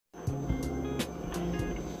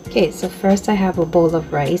Okay, so first I have a bowl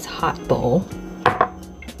of rice, hot bowl.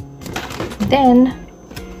 Then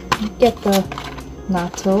get the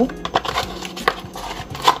natto.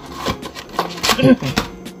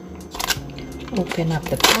 Open up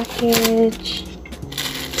the package.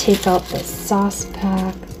 Take out the sauce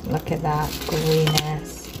pack. Look at that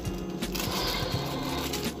gooiness.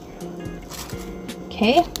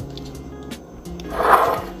 Okay.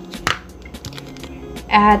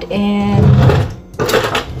 Add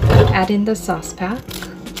in the sauce pack.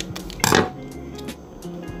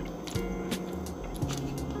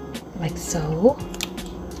 Like so.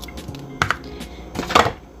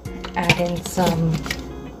 Add in some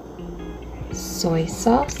soy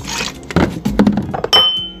sauce,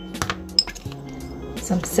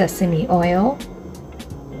 some sesame oil,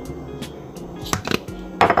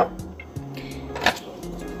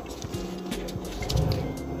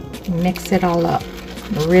 mix it all up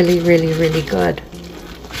really good.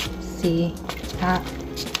 See that?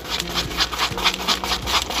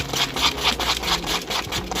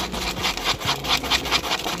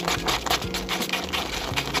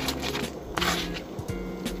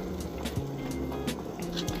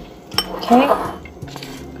 Okay,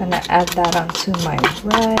 I'm gonna add that onto my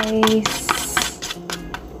rice.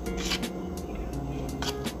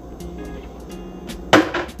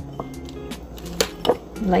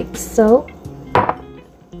 Like so.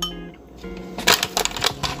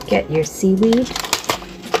 Get your seaweed.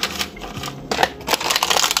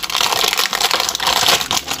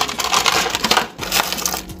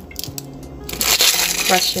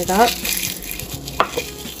 Brush it up.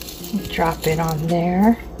 Drop it on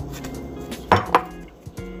there.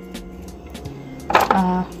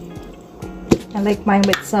 I like mine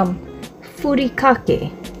with some furikake.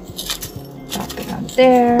 Drop it on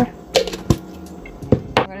there.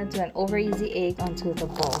 I'm gonna do an over easy egg onto the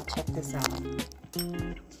bowl. Check this out.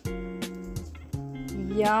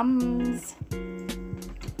 Yums.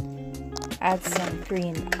 Add some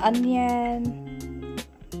green onion.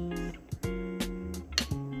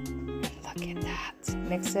 Look at that.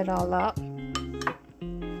 Mix it all up.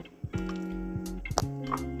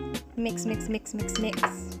 Mix.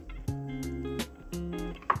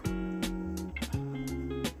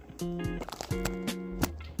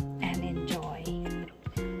 And enjoy.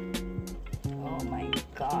 Oh my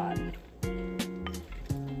God.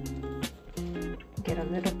 Get a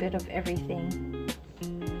little bit of everything.